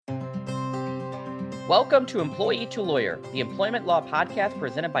Welcome to Employee to Lawyer, the employment law podcast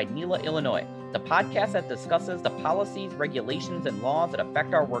presented by NELA Illinois, the podcast that discusses the policies, regulations, and laws that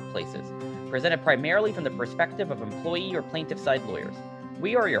affect our workplaces, presented primarily from the perspective of employee or plaintiff side lawyers.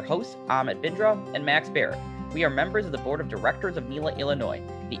 We are your hosts, Amit Bindra and Max Barrett. We are members of the Board of Directors of NELA Illinois,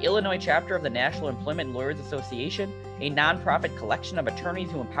 the Illinois chapter of the National Employment Lawyers Association, a nonprofit collection of attorneys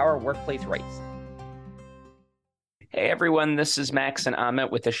who empower workplace rights. Hey everyone, this is Max and Amit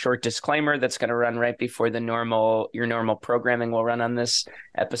with a short disclaimer that's going to run right before your normal programming will run on this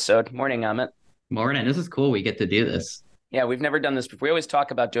episode. Morning, Amit. Morning. This is cool. We get to do this. Yeah, we've never done this before. We always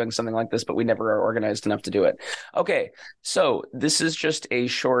talk about doing something like this, but we never are organized enough to do it. Okay, so this is just a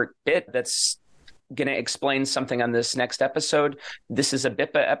short bit that's going to explain something on this next episode. This is a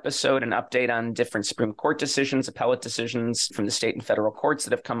BIPA episode, an update on different Supreme Court decisions, appellate decisions from the state and federal courts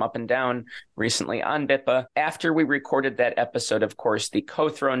that have come up and down recently on BIPA. After we recorded that episode, of course, the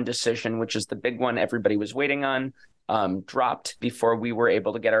Cothrone decision, which is the big one everybody was waiting on, dropped before we were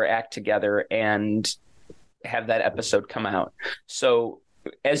able to get our act together and have that episode come out. So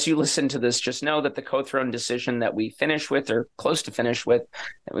as you listen to this, just know that the Cothrone decision that we finished with, or close to finish with,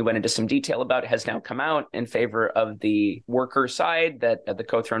 that we went into some detail about, has now come out in favor of the worker side, that the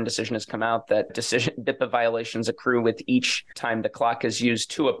Cothrone decision has come out, that BIPA violations accrue with each time the clock is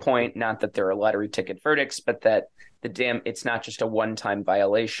used to a point, not that there are lottery ticket verdicts, but that it's not just a one-time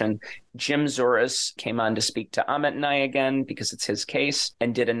violation. Jim Zuras came on to speak to Amit and I again, because it's his case,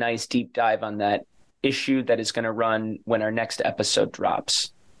 and did a nice deep dive on that issue that is going to run when our next episode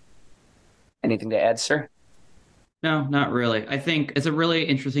drops. Anything to add, sir? No, not really. I think it's a really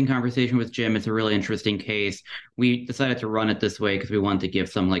interesting conversation with Jim. It's a really interesting case. We decided to run it this way because we wanted to give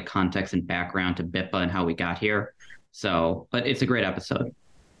some context and background to BIPA and how we got here. So, but it's a great episode.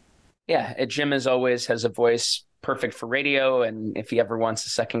 Yeah, Jim, as always, has a voice perfect for radio, and if he ever wants a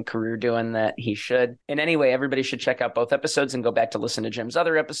second career doing that, he should. And anyway, everybody should check out both episodes and go back to listen to Jim's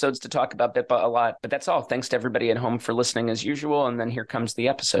other episodes to talk about BIPA a lot. But that's all. Thanks to everybody at home for listening as usual, and then here comes the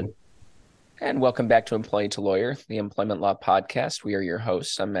episode. And welcome back to Employee to Lawyer, the employment law podcast. We are your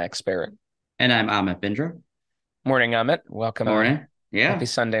hosts. I'm Max Barrett. And I'm Amit Bindra. Morning, Amit. Welcome. Morning. Yeah. Happy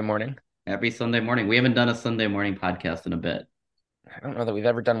Sunday morning. Happy Sunday morning. We haven't done a Sunday morning podcast in a bit. I don't know that we've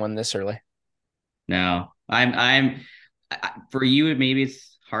ever done one this early. No, for you, maybe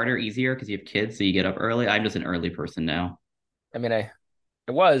it's harder, easier because you have kids, so you get up early. I'm just an early person now. I mean, I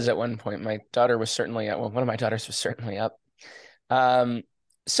was at one point. My daughter was certainly up. Well, one of my daughters was certainly up.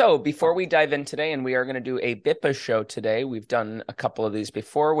 So before we dive in today, and we are going to do a BIPA show today. We've done a couple of these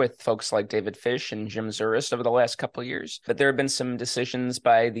before with folks like David Fish and Jim Zuras over the last couple of years. But there have been some decisions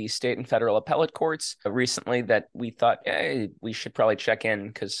by the state and federal appellate courts recently that we thought, we should probably check in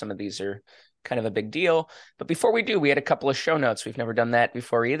because some of these are kind of a big deal. But before we do, we had a couple of show notes. We've never done that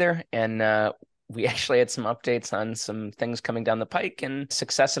before either. And we actually had some updates on some things coming down the pike and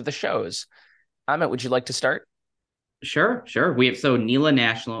success of the shows. Amit, would you like to start? Sure. So NELA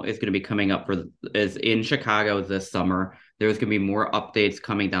National is going to be coming up is in Chicago this summer. There's going to be more updates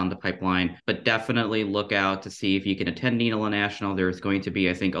coming down the pipeline, but definitely look out to see if you can attend NELA National. There's going to be,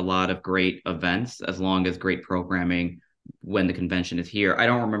 I think, a lot of great events as long as great programming when the convention is here. I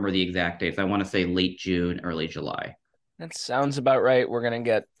don't remember the exact dates. I want to say late June, early July. That sounds about right. We're going to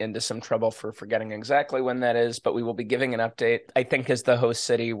get into some trouble for forgetting exactly when that is, but we will be giving an update. I think as the host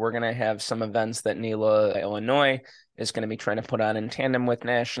city, we're going to have some events that NELA Illinois is going to be trying to put on in tandem with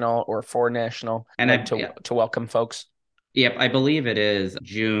National or for National and to welcome folks. Yep, I believe it is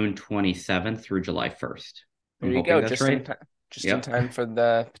June 27th through July 1st. There you go, just in time for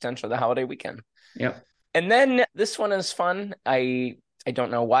the potential of the holiday weekend. Yep. And then this one is fun. I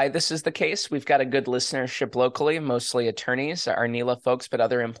don't know why this is the case. We've got a good listenership locally, mostly attorneys, our NELA folks, but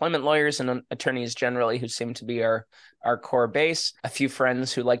other employment lawyers and attorneys generally who seem to be our core base. A few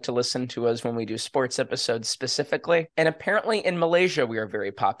friends who like to listen to us when we do sports episodes specifically. And apparently in Malaysia, we are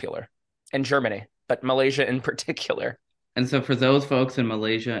very popular. And Germany, but Malaysia in particular. And so for those folks in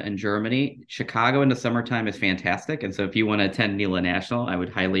Malaysia and Germany, Chicago in the summertime is fantastic. And so if you want to attend NELA National, I would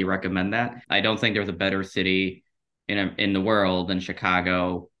highly recommend that. I don't think there's a better city in the world than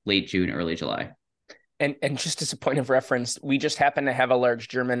Chicago, late June, early July. And just as a point of reference, we just happen to have a large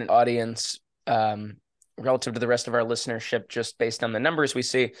German audience relative to the rest of our listenership, just based on the numbers we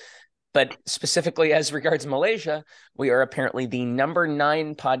see. But specifically as regards Malaysia, we are apparently the number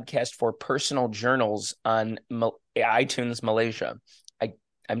 9 podcast for personal journals on iTunes Malaysia.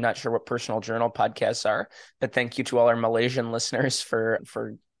 I'm not sure what personal journal podcasts are, but thank you to all our Malaysian listeners for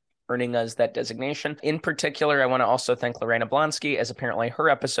earning us that designation. In particular, I want to also thank Lorena Blonsky, as apparently her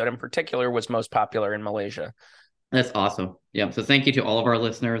episode in particular was most popular in Malaysia. That's awesome. Yeah. So thank you to all of our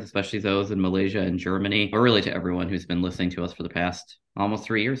listeners, especially those in Malaysia and Germany, or really to everyone who's been listening to us for the past almost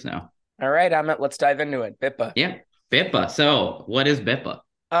 3 years now. All right, Amit, let's dive into it. BIPA. Yeah. BIPA. So what is BIPA?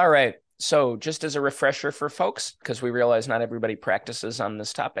 All right. So, just as a refresher for folks, because we realize not everybody practices on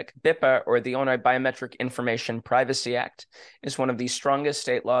this topic, BIPA, or the Illinois Biometric Information Privacy Act, is one of the strongest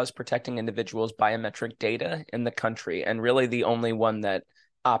state laws protecting individuals' biometric data in the country, and really the only one that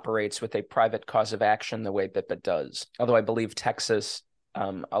operates with a private cause of action the way BIPA does. Although I believe Texas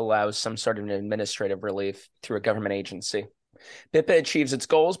allows some sort of an administrative relief through a government agency. BIPA achieves its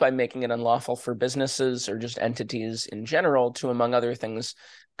goals by making it unlawful for businesses or just entities in general to, among other things,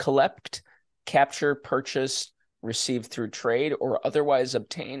 collect, capture, purchase, receive through trade, or otherwise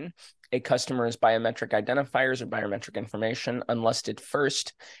obtain a customer's biometric identifiers or biometric information unless it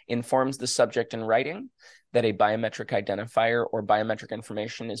first informs the subject in writing that a biometric identifier or biometric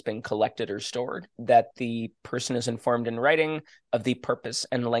information is being collected or stored, that the person is informed in writing of the purpose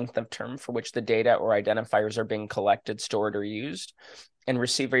and length of term for which the data or identifiers are being collected, stored, or used, and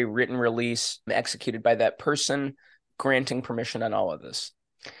receive a written release executed by that person, granting permission on all of this.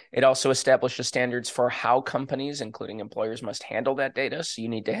 It also establishes standards for how companies, including employers, must handle that data. So you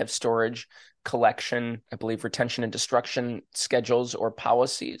need to have storage, collection, I believe retention and destruction schedules or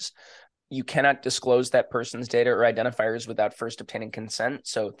policies. You cannot disclose that person's data or identifiers without first obtaining consent.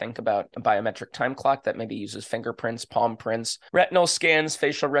 So think about a biometric time clock that maybe uses fingerprints, palm prints, retinal scans,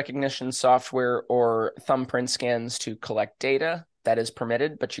 facial recognition software, or thumbprint scans to collect data. That is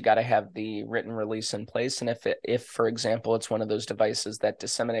permitted, but you got to have the written release in place. And if, for example, it's one of those devices that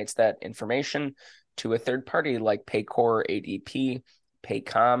disseminates that information to a third party like Paycor, ADP,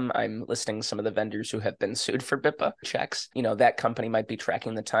 Paycom, I'm listing some of the vendors who have been sued for BIPA checks. That company might be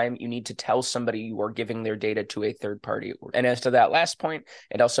tracking the time. You need to tell somebody you are giving their data to a third party. And as to that last point,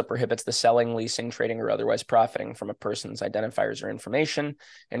 it also prohibits the selling, leasing, trading, or otherwise profiting from a person's identifiers or information,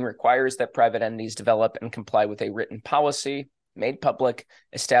 and requires that private entities develop and comply with a written policy made public,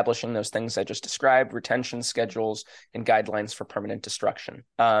 establishing those things I just described, retention schedules, and guidelines for permanent destruction.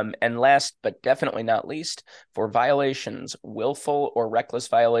 And last, but definitely not least, for violations, willful or reckless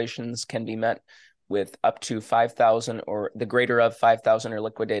violations can be met with up to 5,000 or the greater of 5,000 or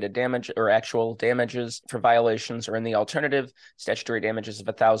liquidated damage or actual damages for violations, or in the alternative, statutory damages of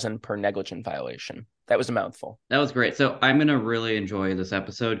 1,000 per negligent violation. That was a mouthful. That was great. So I'm going to really enjoy this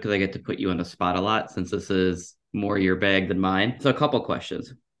episode because I get to put you on the spot a lot since this is more your bag than mine. So a couple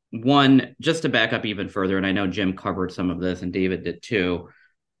questions. One, just to back up even further, and I know Jim covered some of this and David did too,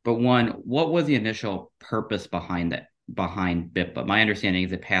 but one, what was the initial purpose behind BIPA? My understanding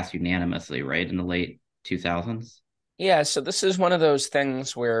is it passed unanimously, right, in the late 2000s? Yeah, so this is one of those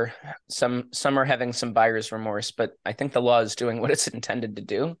things where some are having some buyer's remorse, but I think the law is doing what it's intended to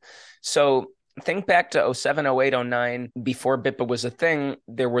do. So think back to 07, 08, 09. Before BIPA was a thing,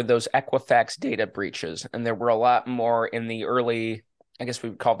 there were those Equifax data breaches, and there were a lot more in the early, I guess we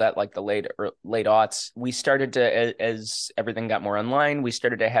would call that like the late aughts. We started to, as everything got more online, we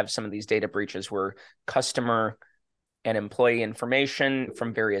started to have some of these data breaches where customer and employee information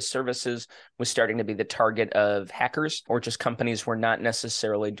from various services was starting to be the target of hackers, or just companies were not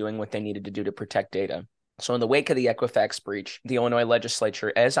necessarily doing what they needed to do to protect data. So in the wake of the Equifax breach, the Illinois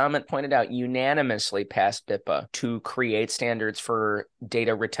legislature, as Amit pointed out, unanimously passed BIPA to create standards for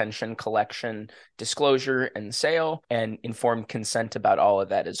data retention, collection, disclosure, and sale, and informed consent about all of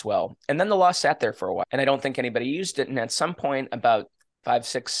that as well. And then the law sat there for a while, and I don't think anybody used it. And at some point, about 5,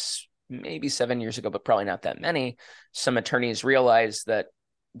 6, maybe 7 years ago, but probably not that many, some attorneys realized that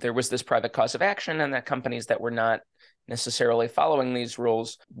there was this private cause of action and that companies that were not necessarily following these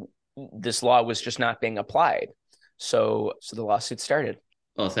rules, this law was just not being applied. So the lawsuit started.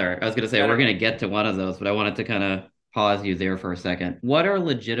 Oh, sorry. I was going to say, we're going to get to one of those, but I wanted to kind of pause you there for a second. What are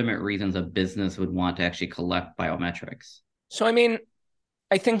legitimate reasons a business would want to actually collect biometrics? So,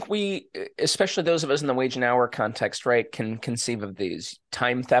 I think we, especially those of us in the wage and hour context, right, can conceive of these.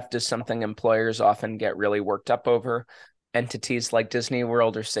 Time theft is something employers often get really worked up over. Entities like Disney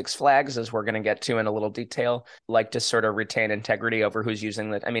World or Six Flags, as we're going to get to in a little detail, like to sort of retain integrity over who's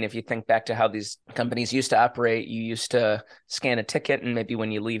using that. If you think back to how these companies used to operate, you used to scan a ticket and maybe when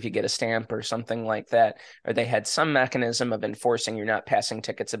you leave, you get a stamp or something like that, or they had some mechanism of enforcing you're not passing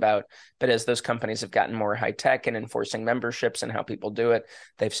tickets about. But as those companies have gotten more high tech and enforcing memberships and how people do it,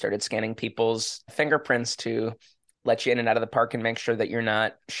 they've started scanning people's fingerprints to let you in and out of the park and make sure that you're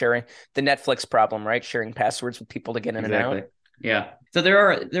not sharing the Netflix problem, right? Sharing passwords with people to get in and out. Yeah. So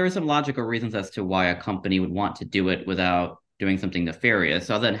there are some logical reasons as to why a company would want to do it without doing something nefarious.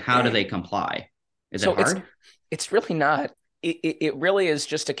 So then how do they comply? Is it hard? It's really not. It really is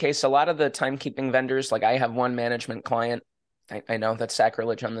just a case. A lot of the timekeeping vendors, like I have one management client. I know that's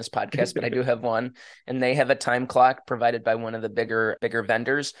sacrilege on this podcast, but I do have one, and they have a time clock provided by one of the bigger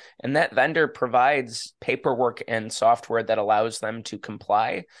vendors. And that vendor provides paperwork and software that allows them to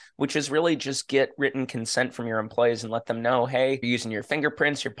comply, which is really just get written consent from your employees and let them know, hey, you're using your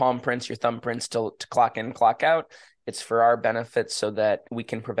fingerprints, your palm prints, your thumbprints to clock in, clock out. It's for our benefit so that we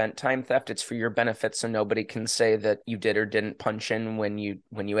can prevent time theft. It's for your benefit so nobody can say that you did or didn't punch in when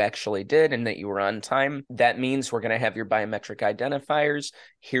you actually did and that you were on time. That means we're going to have your biometric identifiers.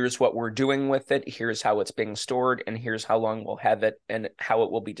 Here's what we're doing with it. Here's how it's being stored, and here's how long we'll have it and how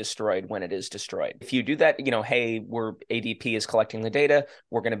it will be destroyed when it is destroyed. If you do that, hey, ADP is collecting the data.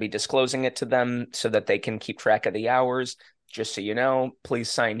 We're going to be disclosing it to them so that they can keep track of the hours. Just so you know, please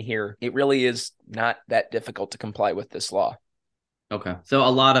sign here. It really is not that difficult to comply with this law. Okay. So a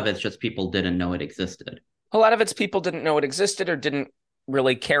lot of it's just people didn't know it existed. A lot of it's people didn't know it existed or didn't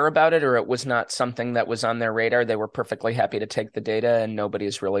really care about it, or it was not something that was on their radar. They were perfectly happy to take the data and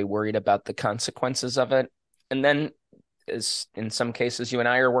nobody's really worried about the consequences of it. And then, as in some cases you and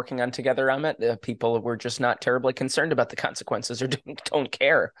I are working on together, Amit, people were just not terribly concerned about the consequences or don't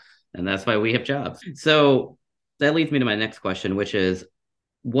care. And that's why we have jobs. So that leads me to my next question, which is,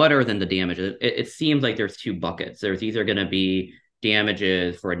 what are then the damages? It seems like there's two buckets. There's either going to be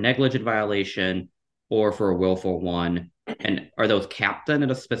damages for a negligent violation or for a willful one. And are those capped then at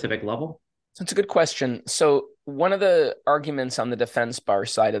a specific level? That's a good question. So one of the arguments on the defense bar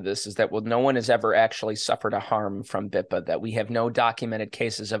side of this is that, well, no one has ever actually suffered a harm from BIPA, that we have no documented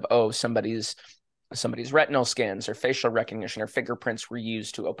cases of, somebody's retinal scans or facial recognition or fingerprints were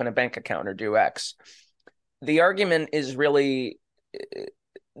used to open a bank account or do X. The argument is really,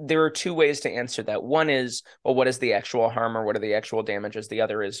 there are two ways to answer that. One is, well, what is the actual harm or what are the actual damages? The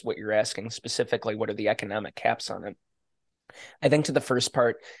other is what you're asking specifically, what are the economic caps on it? I think to the first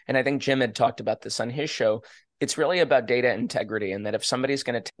part, and I think Jim had talked about this on his show, it's really about data integrity, and that if somebody's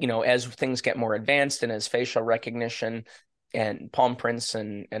going to, as things get more advanced and as facial recognition and palm prints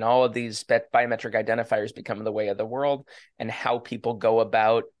and all of these biometric identifiers become the way of the world, and how people go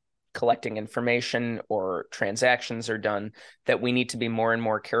about collecting information or transactions are done, that we need to be more and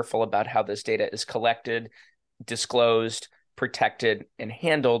more careful about how this data is collected, disclosed, protected, and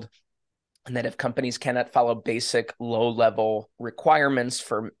handled. And that if companies cannot follow basic low-level requirements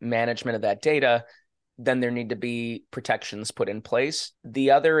for management of that data, then there need to be protections put in place.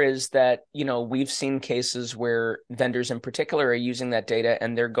 The other is that, we've seen cases where vendors in particular are using that data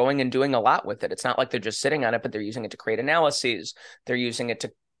and they're going and doing a lot with it. It's not like they're just sitting on it, but they're using it to create analyses. They're using it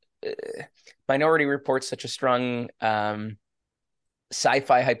to Minority Report's such a strong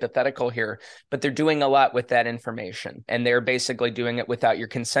sci-fi hypothetical here, but they're doing a lot with that information, and they're basically doing it without your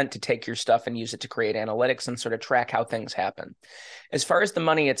consent to take your stuff and use it to create analytics and sort of track how things happen. As far as the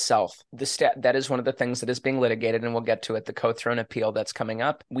money itself, that is one of the things that is being litigated, and we'll get to it, the co-throne appeal that's coming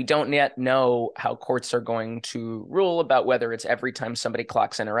up. We don't yet know how courts are going to rule about whether it's every time somebody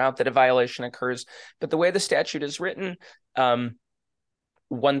clocks in or out that a violation occurs, but the way the statute is written,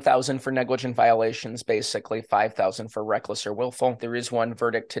 1,000 for negligent violations, basically 5,000 for reckless or willful. There is one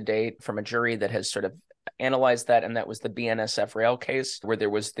verdict to date from a jury that has sort of analyzed that, and that was the BNSF rail case, where there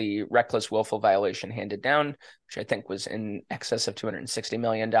was the reckless willful violation handed down, which I think was in excess of $260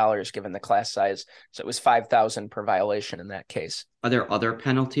 million given the class size. So it was 5,000 per violation in that case. Are there other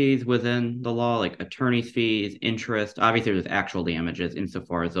penalties within the law, like attorney's fees, interest? Obviously, there's actual damages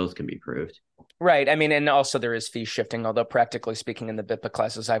insofar as those can be proved. Right. I mean, and also there is fee shifting, although practically speaking in the BIPA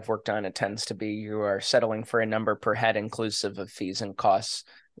classes I've worked on, it tends to be you are settling for a number per head inclusive of fees and costs,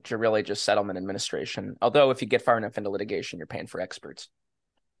 which are really just settlement administration. Although if you get far enough into litigation, you're paying for experts.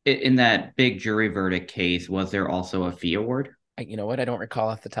 In that big jury verdict case, was there also a fee award? You know what? I don't recall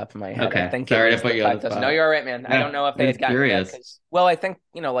off the top of my head. Okay. I think sorry to put you on the spot. No, you're all right, man. Yeah, I don't know if they had gotten curious. that. Well, I think,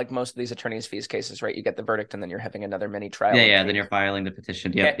 like most of these attorney's fees cases, right? You get the verdict and then you're having another mini trial. Yeah. Then you're filing the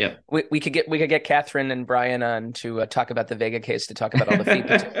petition. Yep. We could get Catherine and Brian on to talk about the Vega case, to talk about all the fee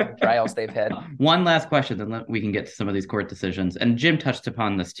petition trials they've had. One last question, then we can get to some of these court decisions. And Jim touched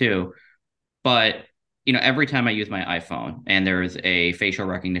upon this too, but every time I use my iPhone and there's a facial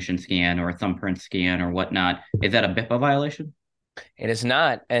recognition scan or a thumbprint scan or whatnot, is that a BIPA violation? It is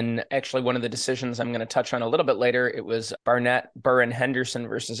not. And actually, one of the decisions I'm going to touch on a little bit later, it was Barnett, Burr, and Henderson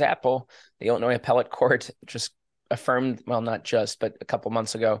versus Apple. The Illinois Appellate Court just affirmed, well, not just, but a couple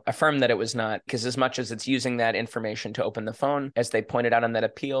months ago, affirmed that it was not, because as much as it's using that information to open the phone, as they pointed out on that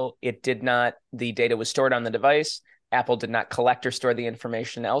appeal, it did not, the data was stored on the device. Apple did not collect or store the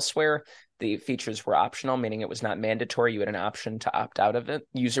information elsewhere. The features were optional, meaning it was not mandatory. You had an option to opt out of it.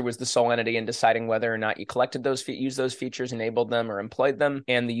 User was the sole entity in deciding whether or not you collected those, used those features, enabled them, or employed them.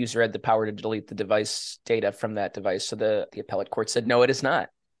 And the user had the power to delete the device data from that device. So the appellate court said, no, it is not.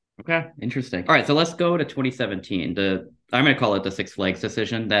 Okay, interesting. All right, so let's go to 2017. I'm going to call it the Six Flags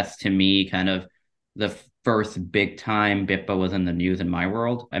decision. That's, to me, kind of the first big time BIPA was in the news in my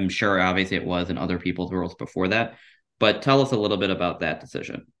world. I'm sure, obviously, it was in other people's worlds before that. But tell us a little bit about that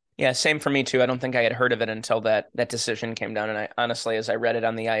decision. Yeah, same for me too. I don't think I had heard of it until that decision came down. And I honestly, as I read it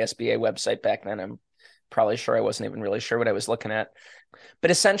on the ISBA website back then, I'm probably sure I wasn't even really sure what I was looking at.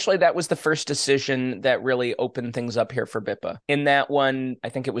 But essentially, that was the first decision that really opened things up here for BIPA. In that one, I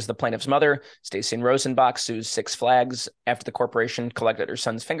think it was the plaintiff's mother, Stacy Rosenbach, sues Six Flags after the corporation collected her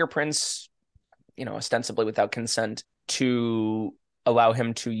son's fingerprints, ostensibly without consent, to allow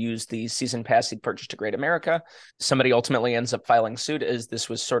him to use the season pass he'd purchased to Great America. Somebody ultimately ends up filing suit, as this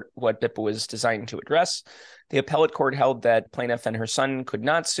was sort of what BIPA was designed to address. The appellate court held that plaintiff and her son could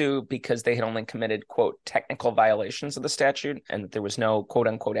not sue because they had only committed, quote, technical violations of the statute, and that there was no, quote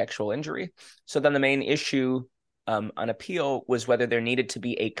unquote, actual injury. So then the main issue on appeal was whether there needed to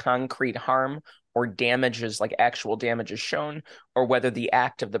be a concrete harm or damages, like actual damages shown, or whether the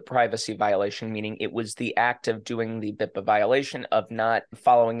act of the privacy violation, meaning it was the act of doing the BIPA violation of not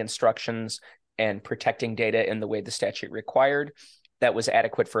following instructions and protecting data in the way the statute required, that was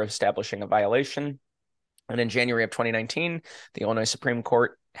adequate for establishing a violation. And in January of 2019, the Illinois Supreme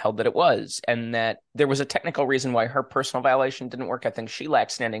Court held that it was, and that there was a technical reason why her personal violation didn't work. I think she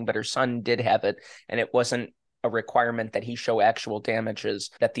lacked standing, but her son did have it, and it wasn't a requirement that he show actual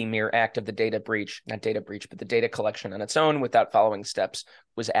damages, that the mere act of the data breach, not data breach, but the data collection on its own without following steps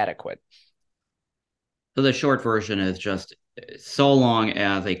was adequate. So the short version is just, so long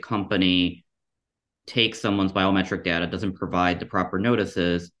as a company takes someone's biometric data, doesn't provide the proper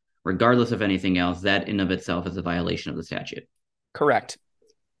notices, regardless of anything else, that in of itself is a violation of the statute. Correct.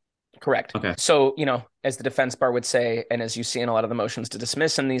 Okay. So, as the defense bar would say, and as you see in a lot of the motions to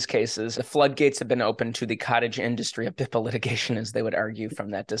dismiss in these cases, the floodgates have been opened to the cottage industry of BIPA litigation, as they would argue from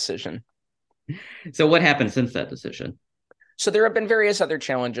that decision. So what happened since that decision? So there have been various other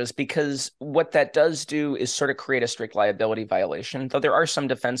challenges, because what that does do is sort of create a strict liability violation, though there are some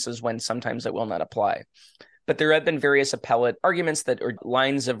defenses when sometimes it will not apply. But there have been various appellate arguments that are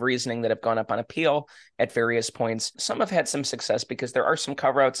lines of reasoning that have gone up on appeal at various points. Some have had some success because there are some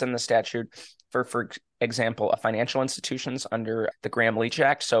cover-outs in the statute for example, financial institutions under the Gramm-Leach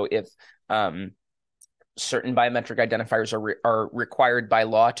Act. So if certain biometric identifiers are required by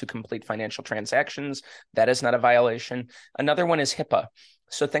law to complete financial transactions, that is not a violation. Another one is HIPAA.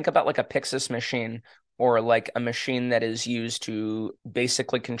 So think about like a Pyxis machine, or like a machine that is used to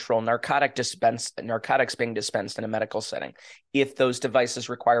basically control narcotics being dispensed in a medical setting. If those devices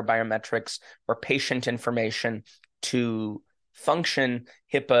require biometrics or patient information to function,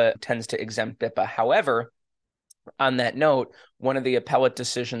 HIPAA tends to exempt BIPA. However, on that note, one of the appellate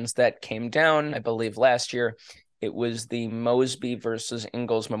decisions that came down, I believe last year, it was the Mosby versus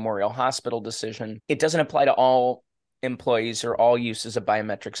Ingalls Memorial Hospital decision. It doesn't apply to all employees or all uses of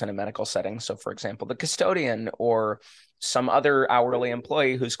biometrics in a medical setting. So, for example, the custodian or some other hourly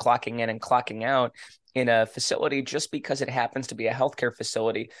employee who's clocking in and clocking out in a facility, just because it happens to be a healthcare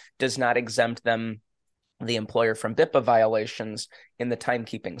facility, does not exempt them, the employer, from BIPA violations in the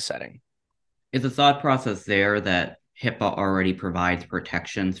timekeeping setting. Is the thought process there that HIPAA already provides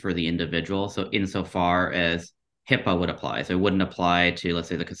protections for the individual? So insofar as HIPAA would apply, so it wouldn't apply to, let's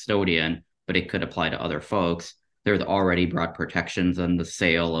say, the custodian, but it could apply to other folks. There's already broad protections on the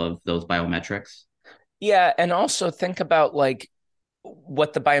sale of those biometrics. Yeah, and also think about like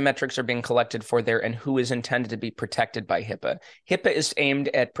what the biometrics are being collected for there and who is intended to be protected by HIPAA. HIPAA is aimed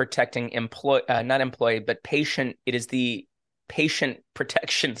at protecting not employee, but patient. It is the patient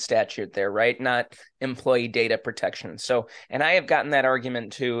protection statute there, right? Not employee data protection. So, and I have gotten that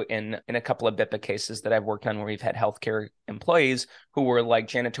argument too in a couple of BIPA cases that I've worked on, where we've had healthcare employees who were like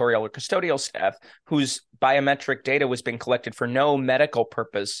janitorial or custodial staff whose biometric data was being collected for no medical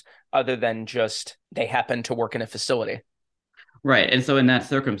purpose other than just they happen to work in a facility. Right. And so in that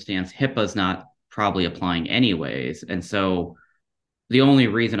circumstance, HIPAA is not probably applying anyways. And so the only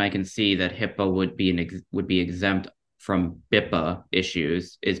reason I can see that HIPAA would be exempt from BIPA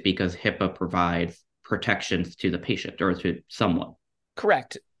issues is because HIPAA provides protections to the patient or to someone.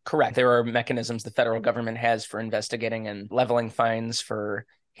 Correct. There are mechanisms the federal government has for investigating and leveling fines for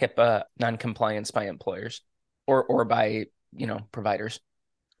HIPAA noncompliance by employers or by, providers.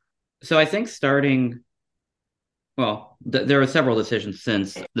 So I think Well, there are several decisions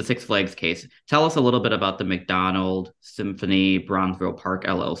since the Six Flags case. Tell us a little bit about the McDonald Symphony Bronzeville Park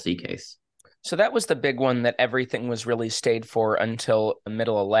LLC case. So that was the big one that everything was really stayed for until the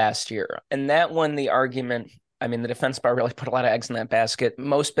middle of last year. And that one, the argument, I mean, the defense bar really put a lot of eggs in that basket.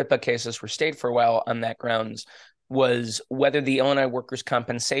 Most BIPA cases were stayed for a while on that grounds, was whether the Illinois Workers'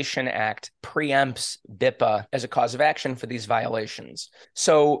 Compensation Act preempts BIPA as a cause of action for these violations.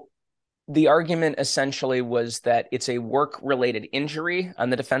 So the argument essentially was that it's a work-related injury. On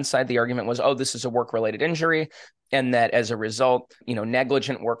the defense side, the argument was, oh, this is a work-related injury, and that as a result,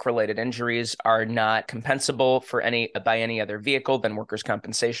 negligent work-related injuries are not compensable by any other vehicle than workers'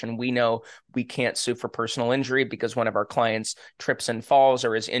 compensation. We know we can't sue for personal injury because one of our clients trips and falls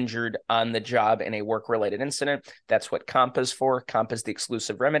or is injured on the job in a work-related incident. That's what comp is for. Comp is the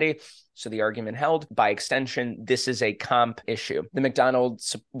exclusive remedy. So the argument held, by extension, this is a comp issue.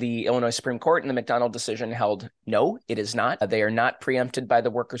 The Illinois Supreme Court in the McDonald decision held, no, it is not. They are not preempted by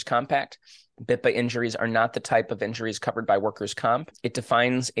the Workers' Comp Act. BIPA injuries are not the type of injuries covered by workers' comp. It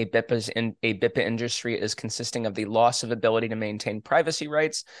defines a BIPA industry as consisting of the loss of ability to maintain privacy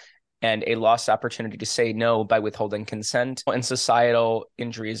rights and a lost opportunity to say no by withholding consent, and societal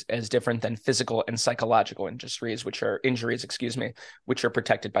injuries as different than physical and psychological injuries, which are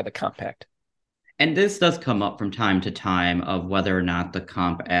protected by the Comp Act. And this does come up from time to time of whether or not the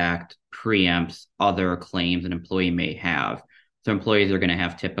Comp Act preempts other claims an employee may have. So employees are going to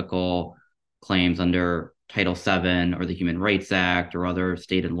have typical claims under Title VII or the Human Rights Act or other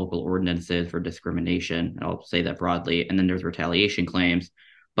state and local ordinances for discrimination. I'll say that broadly. And then there's retaliation claims.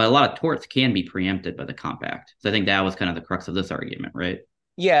 But a lot of torts can be preempted by the Comp Act. So I think that was kind of the crux of this argument, right?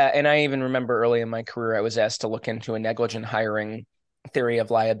 Yeah, and I even remember early in my career, I was asked to look into a negligent hiring theory of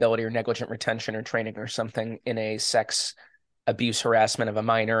liability or negligent retention or training or something in a sex abuse harassment of a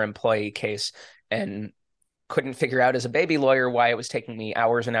minor employee case, and couldn't figure out as a baby lawyer why it was taking me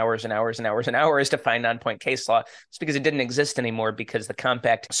hours and hours and hours and hours and hours to find on-point case law. It's because it didn't exist anymore because the Comp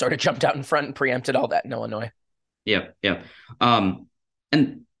Act sort of jumped out in front and preempted all that in Illinois. Yeah.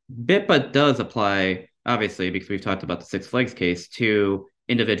 And BIPA does apply, obviously, because we've talked about the Six Flags case, to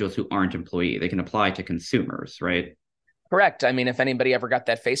individuals who aren't employee. They can apply to consumers, right? Correct. I mean, if anybody ever got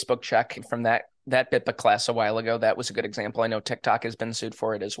that Facebook check from that BIPA class a while ago, that was a good example. I know TikTok has been sued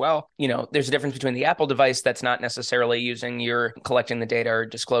for it as well. There's a difference between the Apple device that's not necessarily collecting the data or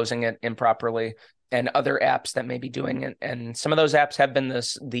disclosing it improperly, and other apps that may be doing it. And some of those apps have been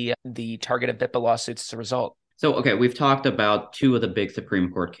the target of BIPA lawsuits as a result. So, okay, we've talked about two of the big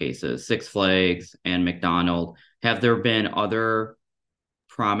Supreme Court cases, Six Flags and McDonald. Have there been other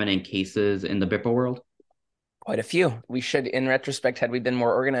prominent cases in the BIPA world? Quite a few. We should, in retrospect, had we been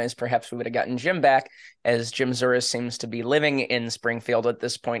more organized, perhaps we would have gotten Jim back, as Jim Zuras seems to be living in Springfield at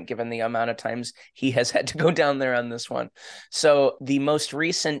this point, given the amount of times he has had to go down there on this one. So the most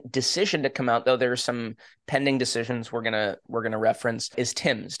recent decision to come out, though there are some pending decisions we're gonna reference, is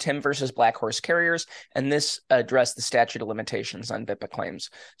Tim versus Black Horse Carriers, and this addressed the statute of limitations on BIPA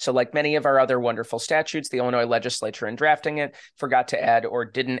claims. So like many of our other wonderful statutes, the Illinois legislature in drafting it forgot to add or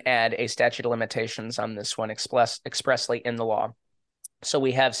didn't add a statute of limitations on this one expressly in the law. So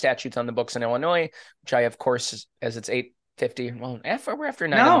we have statutes on the books in Illinois, which I, of course, as it's 8:50. Well, we're after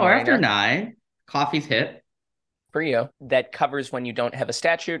 9. No, we're after 9. Coffee's hit. For you, that covers when you don't have a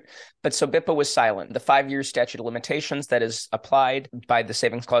statute. But so BIPA was silent. The 5-year statute of limitations that is applied by the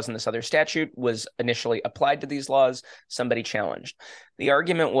savings clause in this other statute was initially applied to these laws. Somebody challenged. The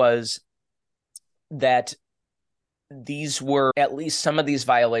argument was that these were, at least some of these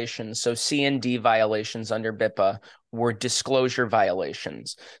violations, so C and D violations under BIPA, were disclosure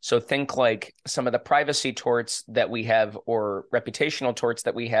violations. So think like some of the privacy torts that we have or reputational torts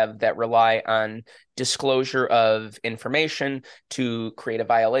that we have that rely on disclosure of information to create a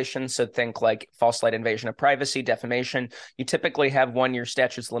violation. So think like false light invasion of privacy, defamation. You typically have 1-year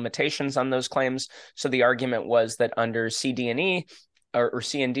statutes of limitations on those claims. So the argument was that under C, D, and E, or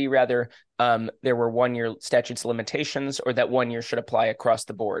C and D rather, there were 1-year statutes of limitations, or that 1 year should apply across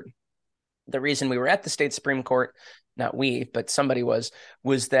the board. The reason we were at the state Supreme Court, not we, but somebody was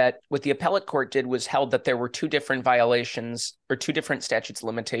that what the appellate court did was held that there were 2 different violations or 2 different statutes of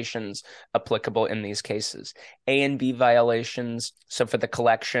limitations applicable in these cases. A and B violations, so for the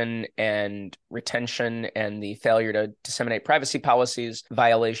collection and retention and the failure to disseminate privacy policies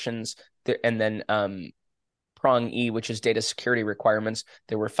violations, and then prong E, which is data security requirements,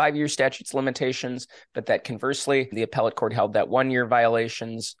 there were 5-year statutes limitations, but that conversely, the appellate court held that 1-year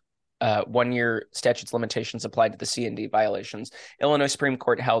violations 1-year statutes limitations applied to the C&D violations. Illinois Supreme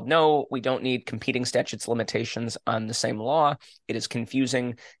Court held, no, we don't need competing statutes limitations on the same law. It is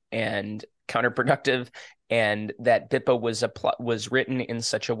confusing and counterproductive, and that BIPA was written in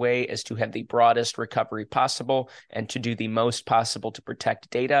such a way as to have the broadest recovery possible and to do the most possible to protect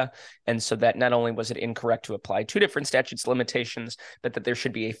data. And so that not only was it incorrect to apply 2 different statutes limitations, but that there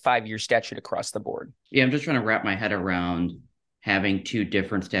should be a 5-year statute across the board. Yeah, I'm just trying to wrap my head around having 2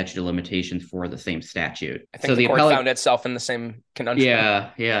 different statute of limitations for the same statute. I think the court found itself in the same conundrum.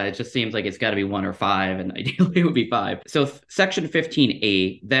 Yeah. It just seems like it's got to be 1 or 5, and ideally it would be 5. So Section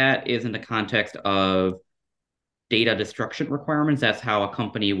 15A, that is in the context of data destruction requirements. That's how a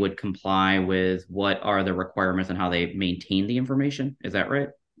company would comply with what are the requirements and how they maintain the information. Is that right?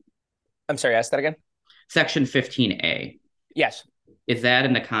 I'm sorry, ask that again. Section 15A. Yes. Is that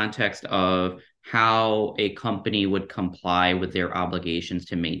in the context of how a company would comply with their obligations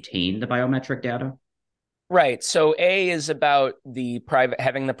to maintain the biometric data? Right. So A is about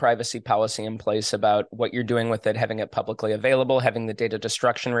having the privacy policy in place about what you're doing with it, having it publicly available, having the data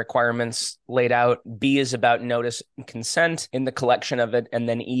destruction requirements laid out. B is about notice and consent in the collection of it. And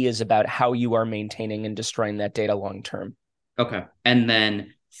then E is about how you are maintaining and destroying that data long term. Okay. And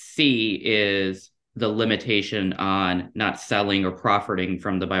then C is the limitation on not selling or profiting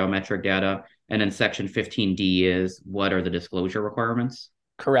from the biometric data. And then Section 15D is what are the disclosure requirements?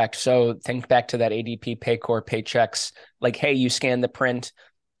 Correct. So think back to that ADP, Paycor, Paychex, like, hey, you scan the print.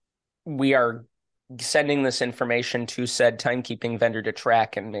 We are sending this information to said timekeeping vendor to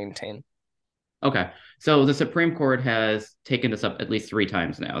track and maintain. Okay. So the Supreme Court has taken this up at least 3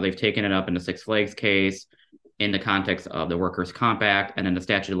 times now. They've taken it up in the Six Flags case, in the context of the Workers' Comp Act, and then the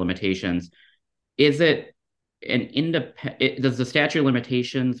statute of limitations. Is it does the statute of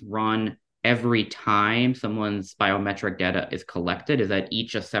limitations run every time someone's biometric data is collected? Is that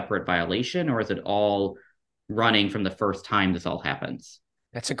each a separate violation, or is it all running from the first time this all happens?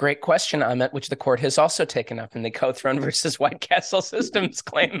 That's a great question, Amit, which the court has also taken up in the Cothrone versus White Castle Systems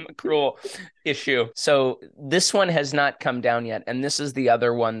claim accrual issue. So this one has not come down yet. And this is the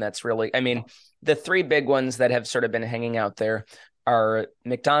other one that's really, the 3 big ones that have sort of been hanging out there are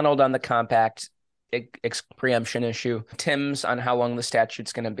McDonald on the compact preemption issue, Tim's on how long the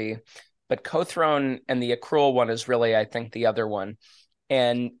statute's going to be. But Cothrone and the accrual one is really, I think, the other one.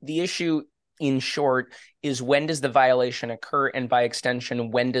 And the issue, in short, is when does the violation occur? And by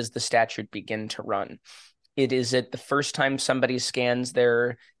extension, when does the statute begin to run? Is it the first time somebody scans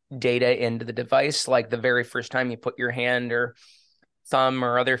their data into the device, like the very first time you put your hand or thumb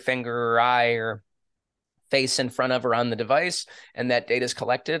or other finger or eye or face in front of or on the device, and that data is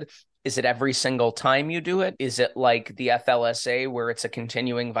collected? Is it every single time you do it? Is it like the FLSA where it's a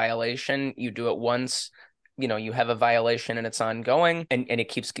continuing violation? You do it once, you have a violation and it's ongoing and it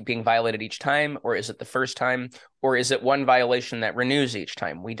keeps being violated each time? Or is it the first time? Or is it one violation that renews each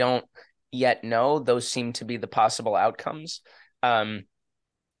time? We don't yet know. Those seem to be the possible outcomes. The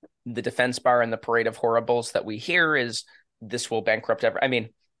defense bar and the parade of horribles that we hear is this will bankrupt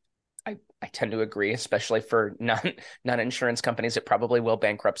I tend to agree, especially for non-insurance companies. It probably will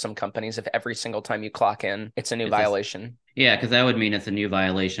bankrupt some companies if every single time you clock in, it's a new violation. Yeah, because that would mean it's a new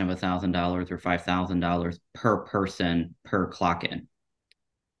violation of $1,000 or $5,000 per person per clock in.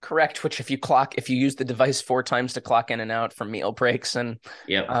 Correct. Which if you use the device 4 times to clock in and out for meal breaks and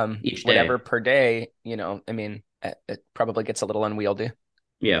each day, whatever per day, it probably gets a little unwieldy.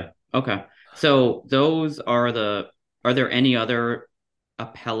 Yeah. Okay. So are there any other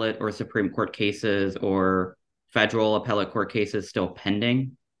appellate or Supreme Court cases or federal appellate court cases still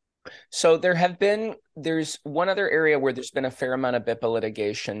pending? So there's one other area where there's been a fair amount of BIPA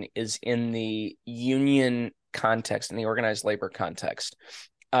litigation is in the union context, in the organized labor context.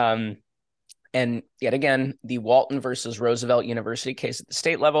 And yet again, the Walton versus Roosevelt University case at the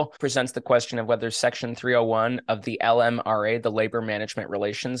state level presents the question of whether Section 301 of the LMRA, the Labor Management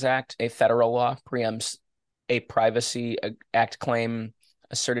Relations Act, a federal law, preempts a Privacy Act claim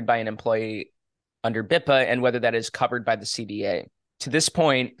asserted by an employee under BIPA and whether that is covered by the CDA. To this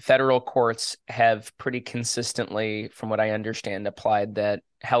point, federal courts have pretty consistently, from what I understand,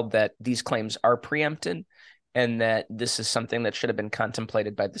 held that these claims are preempted and that this is something that should have been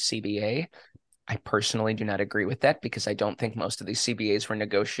contemplated by the CBA. I personally do not agree with that because I don't think most of these CBAs were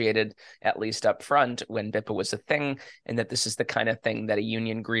negotiated, at least up front, when BIPA was a thing, and that this is the kind of thing that a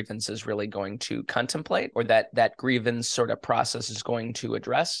union grievance is really going to contemplate, or that grievance sort of process is going to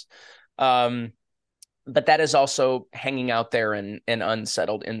address. But that is also hanging out there and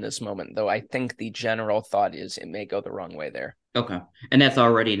unsettled in this moment, though I think the general thought is it may go the wrong way there. Okay. And that's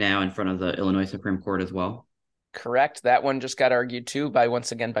already now in front of the Illinois Supreme Court as well? Correct. That one just got argued too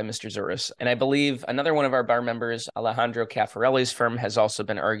once again by Mr. Zuris. And I believe another one of our bar members, Alejandro Caffarelli's firm, has also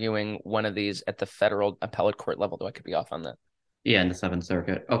been arguing one of these at the federal appellate court level, though I could be off on that. Yeah, in the Seventh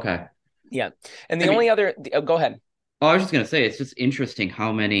Circuit. Okay. Yeah. And go ahead. Oh, I was just going to say, it's just interesting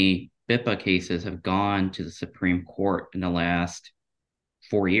how many BIPA cases have gone to the Supreme Court in the last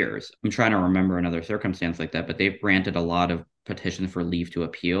 4 years. I'm trying to remember another circumstance like that, but they've granted a lot of petitions for leave to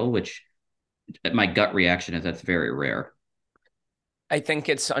appeal, which my gut reaction is that's very rare. I think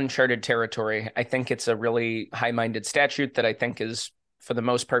it's uncharted territory. I think it's a really high-minded statute that I think is, for the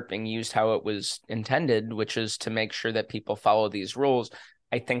most part, being used how it was intended, which is to make sure that people follow these rules.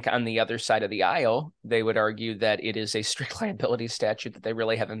 I think on the other side of the aisle, they would argue that it is a strict liability statute that they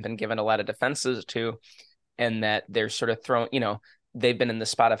really haven't been given a lot of defenses to, and that they're sort of thrown, they've been in the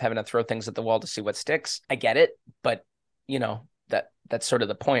spot of having to throw things at the wall to see what sticks. I get it, but that's sort of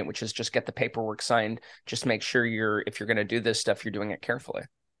the point, which is just get the paperwork signed. Just make sure if you're going to do this stuff, you're doing it carefully.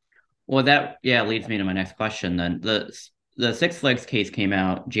 Well, that leads me to my next question. Then the Six Flags case came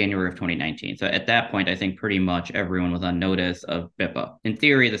out January of 2019. So at that point, I think pretty much everyone was on notice of BIPA. In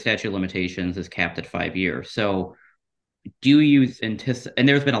theory, the statute of limitations is capped at 5 years. So do you anticipate, and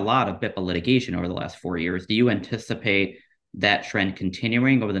there's been a lot of BIPA litigation over the last 4 years, do you anticipate that trend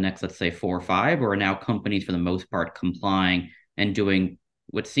continuing over the next, let's say, 4 or 5, or are now companies for the most part complying and doing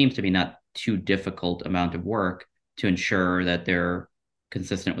what seems to be not too difficult amount of work to ensure that they're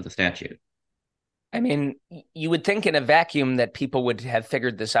consistent with the statute? I mean, you would think in a vacuum that people would have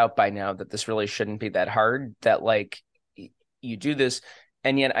figured this out by now, that this really shouldn't be that hard, that you do this.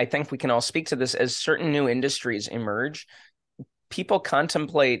 And yet I think we can all speak to this as certain new industries emerge. People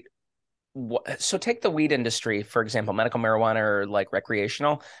contemplate. So take the weed industry, for example, medical marijuana or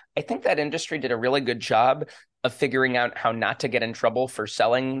recreational. I think that industry did a really good job of figuring out how not to get in trouble for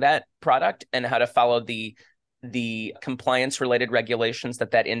selling that product and how to follow the compliance related regulations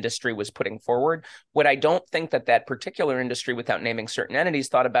that industry was putting forward. What I don't think that particular industry, without naming certain entities,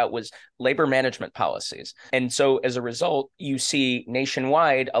 thought about was labor management policies. And so as a result, you see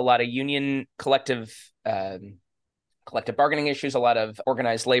nationwide a lot of union collective bargaining issues, a lot of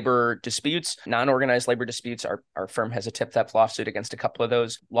organized labor disputes, non-organized labor disputes. Our firm has a tip theft lawsuit against a couple of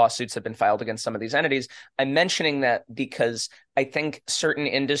those. Lawsuits have been filed against some of these entities. I'm mentioning that because I think certain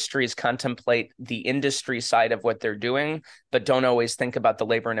industries contemplate the industry side of what they're doing, but don't always think about the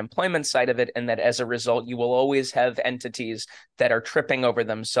labor and employment side of it. And that as a result, you will always have entities that are tripping over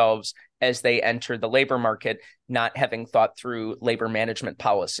themselves as they enter the labor market, not having thought through labor management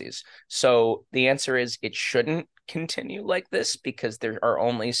policies. So the answer is it shouldn't continue like this because there are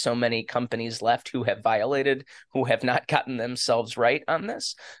only so many companies left who have not gotten themselves right on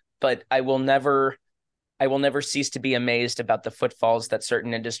this. But I will never cease to be amazed about the pitfalls that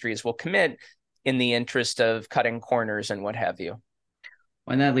certain industries will commit in the interest of cutting corners and what have you.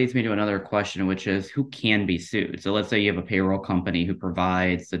 And that leads me to another question, which is who can be sued? So let's say you have a payroll company who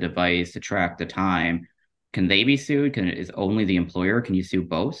provides the device to track the time. Can they be sued? Is only the employer? Can you sue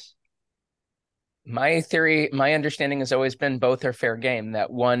both? My understanding has always been both are fair game,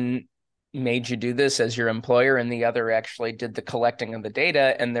 that one made you do this as your employer and the other actually did the collecting of the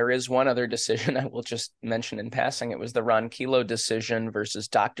data. And there is one other decision I will just mention in passing. It was the Ron Kelo decision versus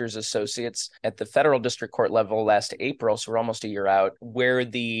Doctors Associates at the federal district court level last April. So we're almost a year out, where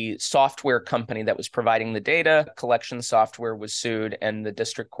the software company that was providing the data collection software was sued, and the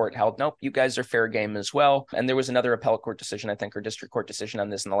district court held, nope, you guys are fair game as well. And there was another appellate court decision, I think, or district court decision on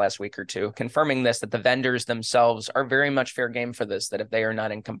this in the last week or two, confirming this, that the vendors themselves are very much fair game for this, that if they are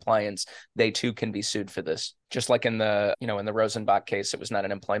not in compliance, they too can be sued for this. Just like in the Rosenbach case, it was not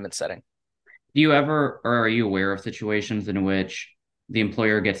an employment setting. Do you ever, or are you aware of situations in which the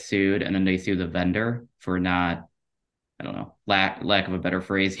employer gets sued and then they sue the vendor for not, I don't know, lack of a better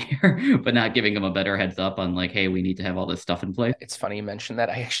phrase here, but not giving them a better heads up on hey, we need to have all this stuff in place? It's funny you mentioned that.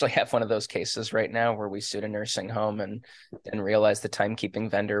 I actually have one of those cases right now where we sued a nursing home and didn't realize the timekeeping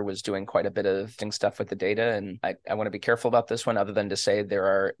vendor was doing quite a bit of stuff with the data. And I want to be careful about this one, other than to say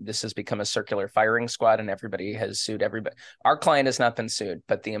this has become a circular firing squad and everybody has sued everybody. Our client has not been sued,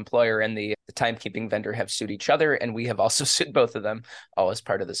 but the employer and the timekeeping vendor have sued each other. And we have also sued both of them, all as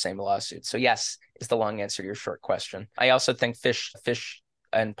part of the same lawsuit. So yes, is the long answer to your short question. I also think Fish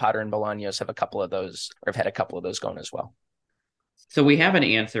and Potter and Bolaños have a couple of those, or have had a couple of those going as well. So we have an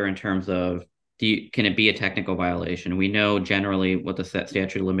answer in terms of can it be a technical violation? We know generally what the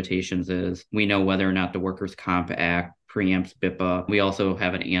statute of limitations is. We know whether or not the Workers' Comp Act preempts BIPA. We also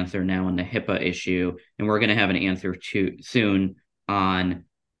have an answer now on the HIPAA issue, and we're going to have an answer soon on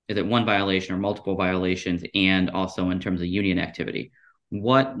is it one violation or multiple violations, and also in terms of union activity.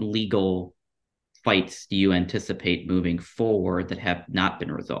 What legal fights do you anticipate moving forward that have not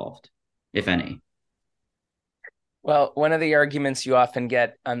been resolved, if any? Well, one of the arguments you often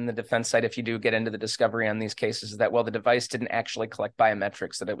get on the defense side, if you do get into the discovery on these cases, is that, well, the device didn't actually collect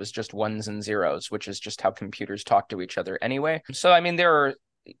biometrics, that it was just ones and zeros, which is just how computers talk to each other anyway. So, I mean, there are,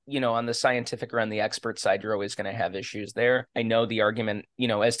 on the scientific or on the expert side, you're always going to have issues there. I know the argument,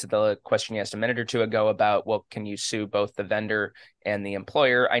 as to the question you asked a minute or two ago about, well, can you sue both the vendor and the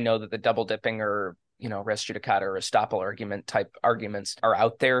employer? I know that the double dipping or res judicata or estoppel type arguments are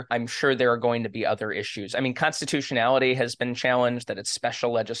out there. I'm sure there are going to be other issues. I mean, constitutionality has been challenged, that it's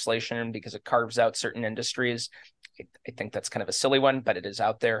special legislation because it carves out certain industries. I think that's kind of a silly one, but it is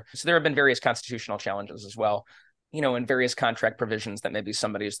out there. So there have been various constitutional challenges as well, and various contract provisions that maybe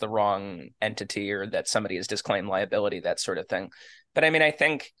somebody is the wrong entity or that somebody has disclaimed liability, that sort of thing. But I mean, I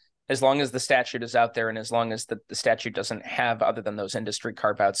think as long as the statute is out there and as long as the statute doesn't have, other than those industry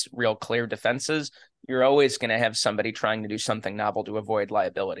carve-outs, real clear defenses, you're always going to have somebody trying to do something novel to avoid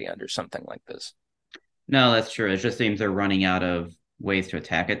liability under something like this. No, that's true. It just seems they're running out of ways to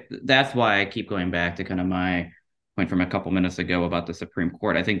attack it. That's why I keep going back to kind of my point from a couple minutes ago about the Supreme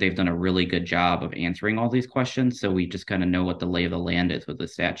Court. I think they've done a really good job of answering all these questions, so we just kind of know what the lay of the land is with the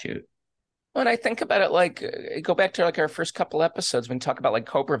statute. When I think about it, like, go back to like our first couple episodes when we talk about like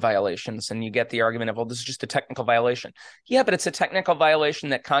COBRA violations, and you get the argument of, well, this is just a technical violation. Yeah, but it's a technical violation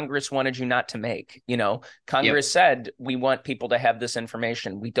that Congress wanted you not to make. Congress said, we want people to have this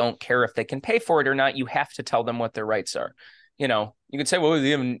information. We don't care if they can pay for it or not. You have to tell them what their rights are. You could say, well,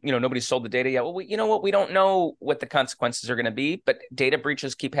 nobody sold the data yet. Well, you know what? We don't know what the consequences are going to be, but data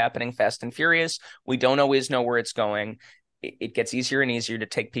breaches keep happening fast and furious. We don't always know where it's going. It gets easier and easier to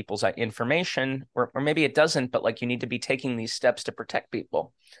take people's information, or maybe it doesn't, but like you need to be taking these steps to protect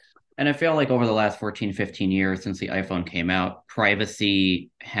people. And I feel like over the last 14, 15 years since the iPhone came out,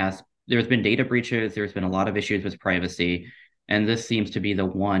 there's been data breaches, there's been a lot of issues with privacy, and this seems to be the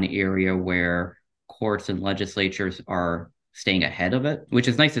one area where courts and legislatures are staying ahead of it, which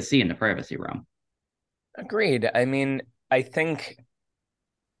is nice to see in the privacy realm. Agreed. I mean, I think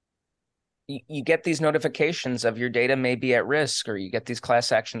you get these notifications of your data may be at risk, or you get these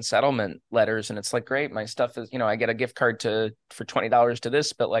class action settlement letters, and it's like, great, my stuff is, I get a gift card for $20 to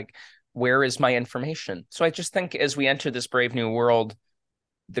this, but like, where is my information? So I just think as we enter this brave new world,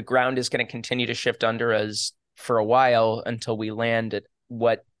 the ground is going to continue to shift under us for a while until we land at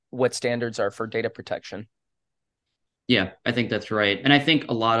what standards are for data protection. Yeah, I think that's right. And I think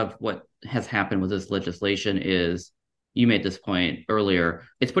a lot of what has happened with this legislation is, you made this point earlier,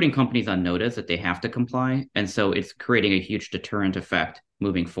 it's putting companies on notice that they have to comply. And so it's creating a huge deterrent effect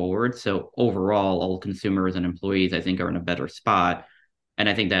moving forward. So overall, all consumers and employees, I think, are in a better spot. And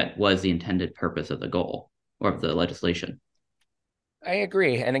I think that was the intended purpose of the goal or of the legislation. I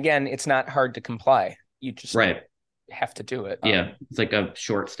agree. And again, it's not hard to comply. You just have to do it. Yeah, it's like a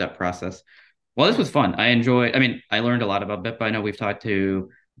short step process. Well, this was fun. I learned a lot about BIP. I know we've talked to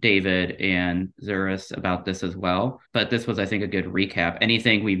David and Zuris about this as well, but this was, I think, a good recap.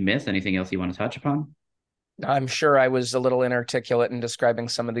 Anything we missed? Anything else you want to touch upon? I'm sure I was a little inarticulate in describing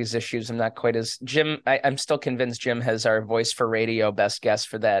some of these issues. I'm not quite as Jim. I'm still convinced Jim has our voice for radio best guess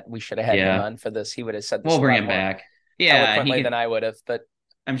for that. We should have had him on for this. He would have said this. We'll bring him back. Yeah, eloquently than I would have, but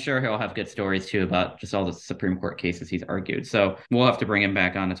I'm sure he'll have good stories too about just all the Supreme Court cases he's argued. So we'll have to bring him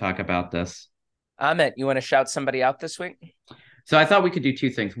back on to talk about this. Amit, you want to shout somebody out this week? So I thought we could do two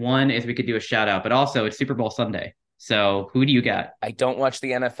things. One is we could do a shout out, but also it's Super Bowl Sunday. So who do you got? I don't watch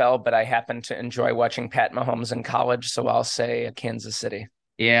the NFL, but I happen to enjoy watching Pat Mahomes in college. So I'll say Kansas City.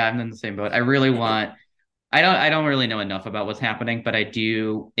 Yeah, I'm in the same boat. I don't really know enough about what's happening, but I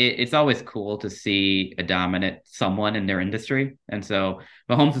do. It's always cool to see a dominant someone in their industry. And so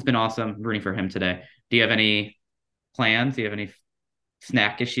Mahomes has been awesome. I'm rooting for him today. Do you have any plans? Do you have any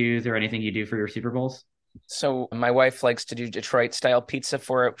snack issues or anything you do for your Super Bowls? So my wife likes to do Detroit style pizza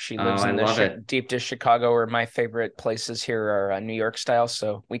for it. She lives in the deep dish Chicago, where my favorite places here are New York style.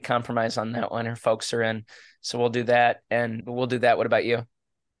 So we compromise on that one. Her folks are in. So we'll do that. And we'll do that. What about you?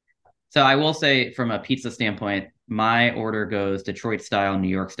 So I will say, from a pizza standpoint, my order goes Detroit style, New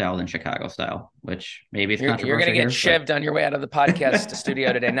York style, and Chicago style, which maybe it's controversial. You're going to get shivved on your way out of the podcast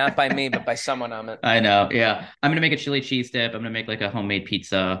studio today. Not by me, but by someone on it. I know. Yeah. I'm going to make a chili cheese dip. I'm going to make like a homemade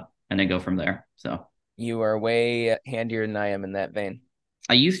pizza and then go from there. So you are way handier than I am in that vein.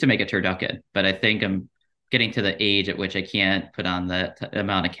 I used to make a turducken, but I think I'm getting to the age at which I can't put on that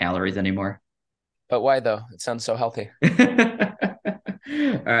amount of calories anymore. But why though? It sounds so healthy.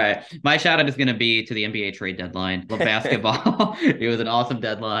 All right. My shout out is going to be to the NBA trade deadline. Love basketball. It was an awesome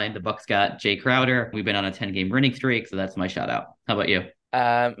deadline. The Bucks got Jay Crowder. We've been on a 10-game winning streak, so that's my shout out. How about you?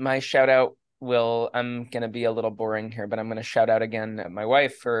 My shout out I'm going to be a little boring here, but I'm going to shout out again my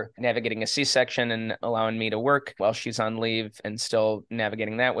wife for navigating a C-section and allowing me to work while she's on leave and still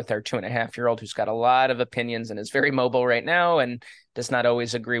navigating that with our 2.5-year-old who's got a lot of opinions and is very mobile right now and does not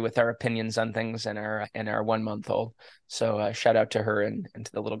always agree with our opinions on things, and our 1-month-old. So shout out to her and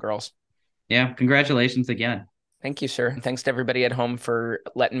to the little girls. Yeah, congratulations again. Thank you, sir. And thanks to everybody at home for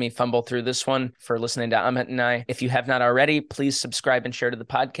letting me fumble through this one, for listening to Amit and I. If you have not already, please subscribe and share to the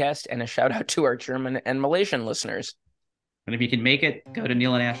podcast, and a shout out to our German and Malaysian listeners. And if you can make it, go to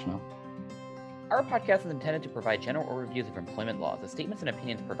Nila National. Our podcast is intended to provide general overviews of employment laws. The statements and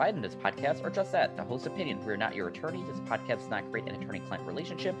opinions provided in this podcast are just that, the host's opinions. We are not your attorneys. This podcast does not create an attorney-client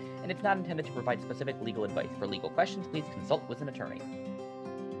relationship, and it's not intended to provide specific legal advice. For legal questions, please consult with an attorney.